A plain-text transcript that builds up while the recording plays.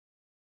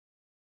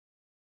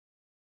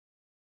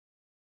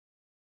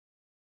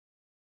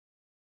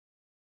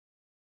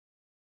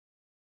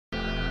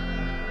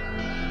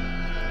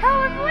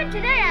and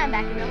today I'm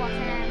back in Roblox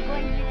and I'm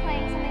going to be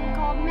playing something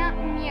called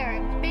Moutaineer.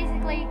 It's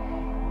basically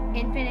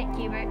infinite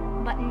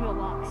QBERT, but in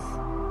Roblox.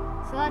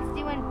 So let's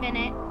do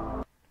infinite.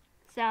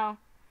 So,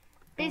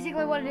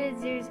 basically what it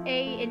is, there's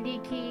A and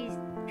D keys,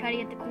 try to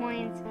get the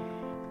coins.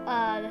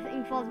 The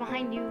thing falls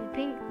behind you,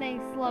 pink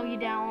things slow you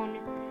down,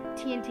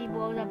 TNT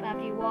blows up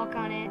after you walk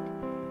on it,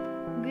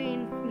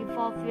 green you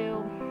fall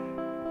through,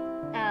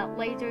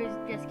 lasers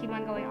just keep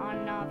on going on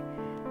and off,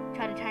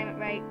 try to time it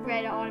right,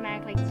 red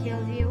automatically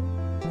kills you.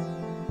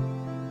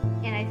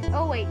 And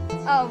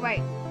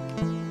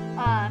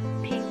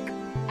pink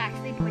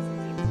actually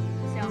poisons you.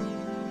 So,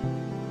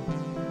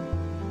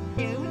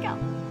 there we go.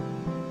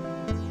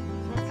 So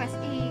let's press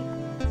E.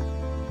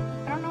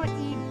 I don't know what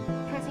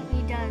pressing E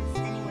does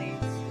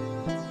anyways.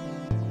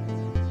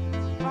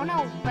 Oh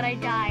no, but I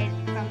died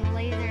from the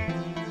laser.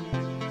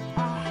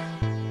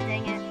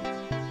 Dang it.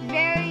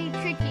 Very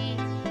tricky,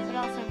 but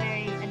also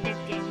very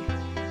addicting.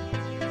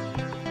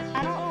 I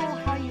don't know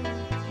how you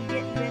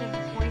get rid of the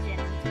poison.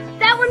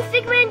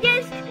 That1Stickman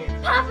just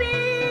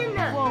poppin'!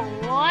 Whoa,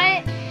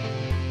 what?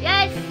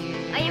 Yes,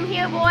 I am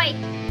here, boy.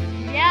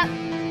 Yep.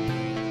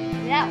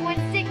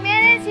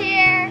 That1Stickman is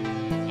here.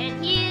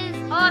 And he is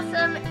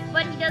awesome,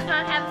 but he does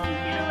not have a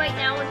computer right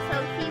now, and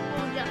so he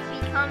will just be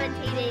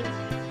commentating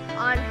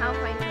on how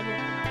Franklin is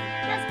doing.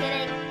 Just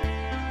kidding.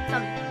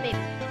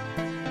 Maybe.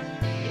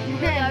 If you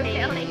really are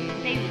failing.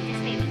 Maybe,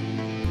 just maybe.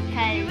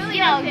 Because, really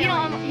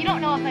you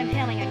don't know if I'm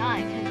failing or not,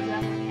 because you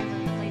haven't ever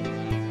played this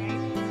game,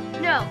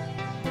 right? No.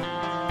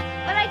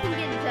 But I can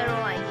get a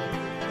general idea if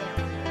you're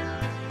failing or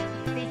not.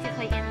 It's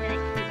basically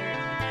infinite QBERT.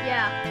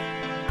 Yeah.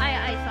 I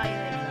saw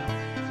your intro.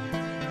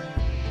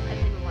 I've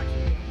been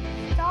watching it.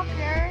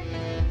 Stalker.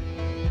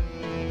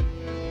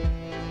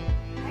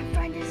 My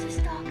friend is a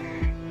stalker.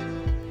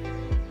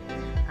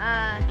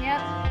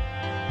 Yep.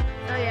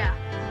 So yeah.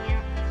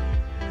 Yep.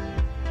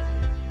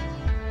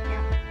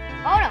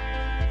 Oh no!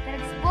 That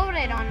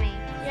exploded on me.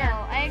 Yeah. So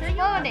I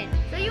exploded.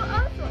 So you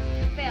also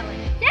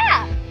failing.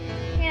 Yeah!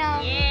 You know.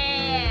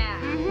 Yeah.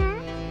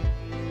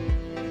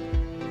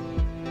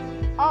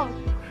 Oh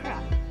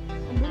crap. I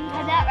didn't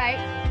have that right.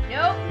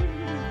 Nope.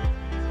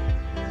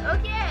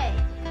 Okay.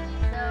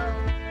 So.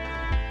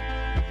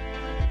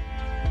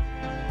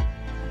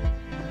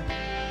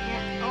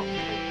 Yeah. Oh.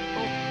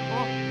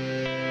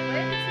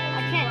 Where did the I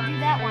can't do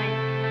that one.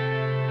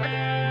 What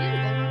do the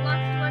golden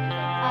blocks do anything?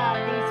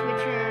 They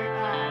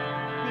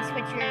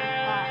switch your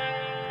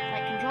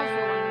like controls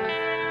for one move.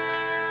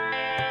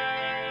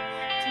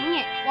 Dang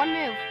it. One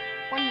move.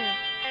 Dang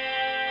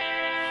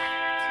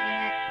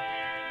it.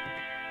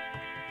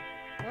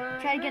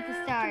 Try to get the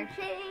star.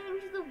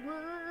 Change the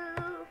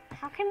world.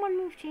 How can one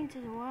move change the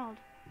world?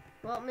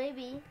 Well,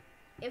 maybe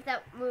if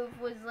that move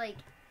was like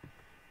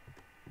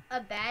a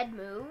bad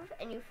move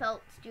and you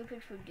felt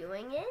stupid for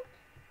doing it,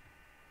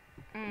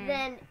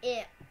 then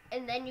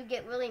you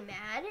get really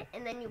mad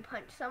and then you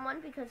punch someone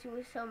because you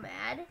were so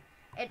mad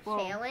at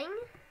failing.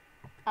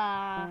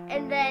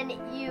 And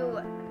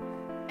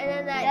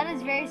then that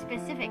is very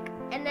specific.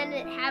 And then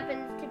it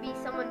happens to be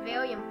someone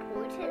very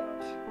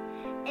important,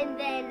 and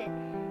then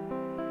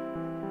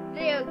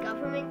their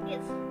government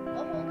gets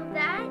a hold of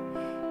that,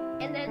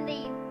 and then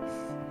they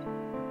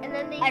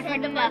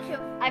send a bunch of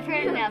I've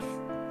heard enough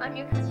on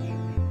your country.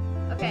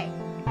 Okay.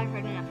 I've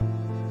heard enough.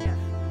 Yeah.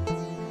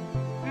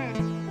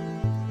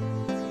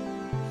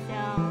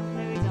 So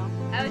there we go.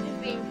 I was just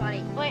being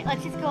funny. Wait,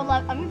 let's just go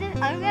left. I'm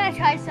gonna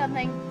try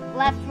something.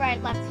 Left, right,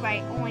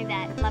 only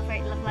that. Left,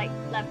 right, left, right,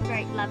 left,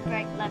 right, left,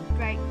 right, left,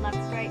 right, left,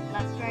 right,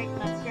 left, right,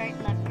 left, right,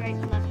 left, right,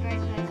 left,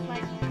 right, left,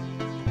 right.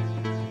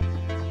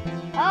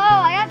 Oh,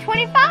 I got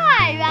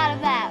 25 out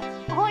of that.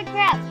 Holy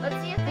crap. Let's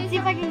see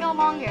if I can go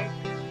longer.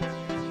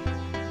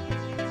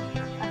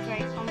 Left,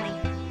 right, only.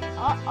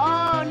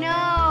 Oh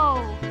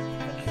no.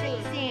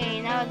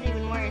 16. That was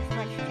even worse.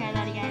 Let's try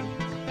that again.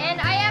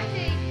 And I have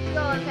to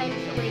go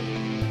eventually.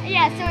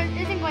 Yeah, so it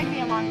isn't going to be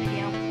a long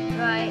video.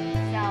 Right.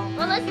 So.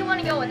 Unless you want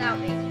to go without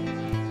me.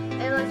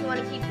 Unless you want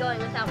to keep going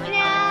without my commentary.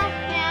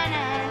 No,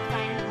 it's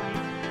fine.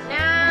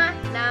 Nah.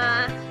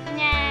 Nah.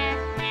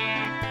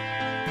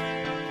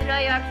 So now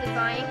you're actually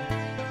buying?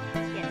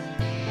 Yes.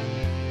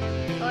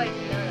 Oh, I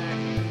didn't know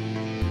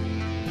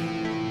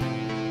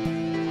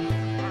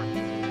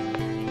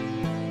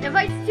that. If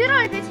I stood on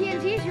the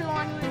TNT too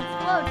long, it would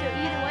explode, so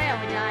either way I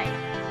would die.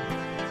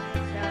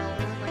 So,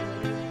 it was like...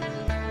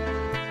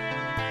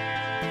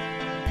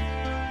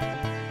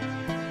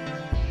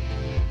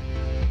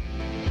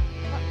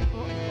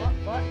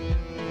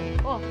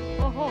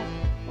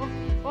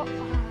 What?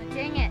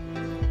 Dang it.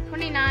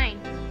 29.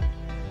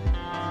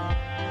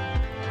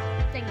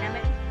 Dang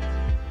it.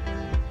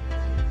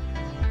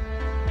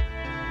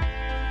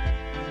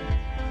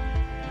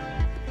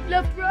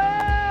 Left,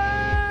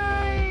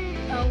 right!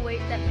 Oh,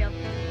 wait, that failed.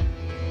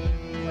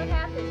 What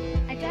happened?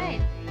 I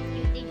died.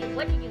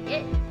 What did you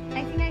get?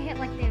 I think I hit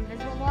like the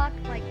invisible block,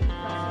 like you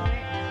fell through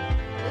it.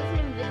 It was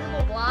an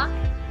invisible block?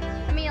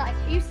 I mean, like,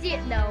 you see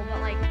it though, but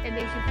like, it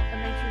makes you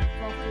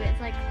fall through it.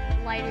 It's like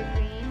lighter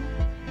green.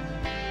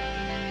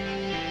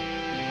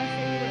 I'll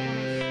show you it when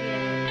I see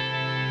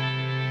it.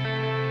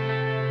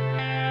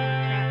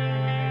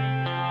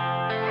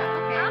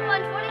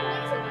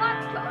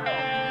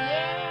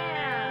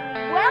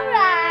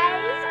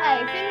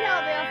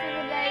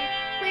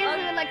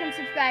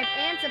 subscribe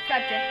and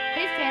subscribe to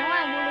his channel,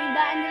 and we'll leave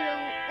that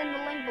in the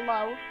link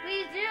below.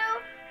 Please do.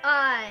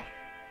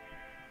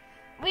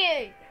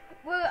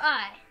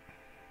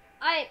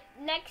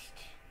 Next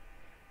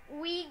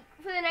week,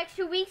 for the next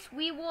 2 weeks,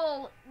 we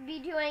will be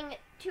doing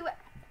 2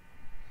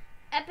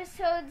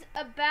 episodes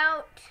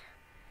about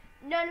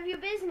none of your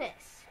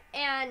business.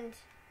 And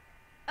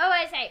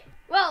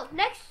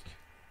next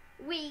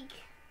week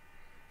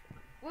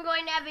we're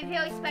going to have a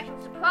very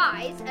special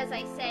surprise, as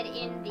I said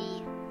in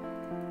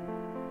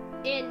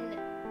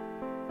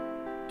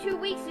 2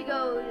 weeks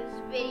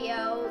ago's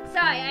video.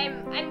 Sorry,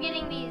 I'm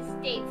getting these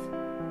dates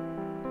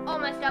all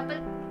messed up,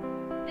 but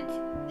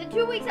the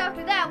 2 weeks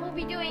after that, we'll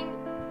be doing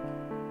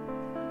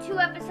 2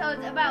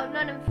 episodes about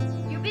none of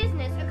your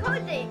business, a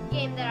code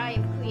game that I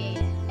have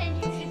created.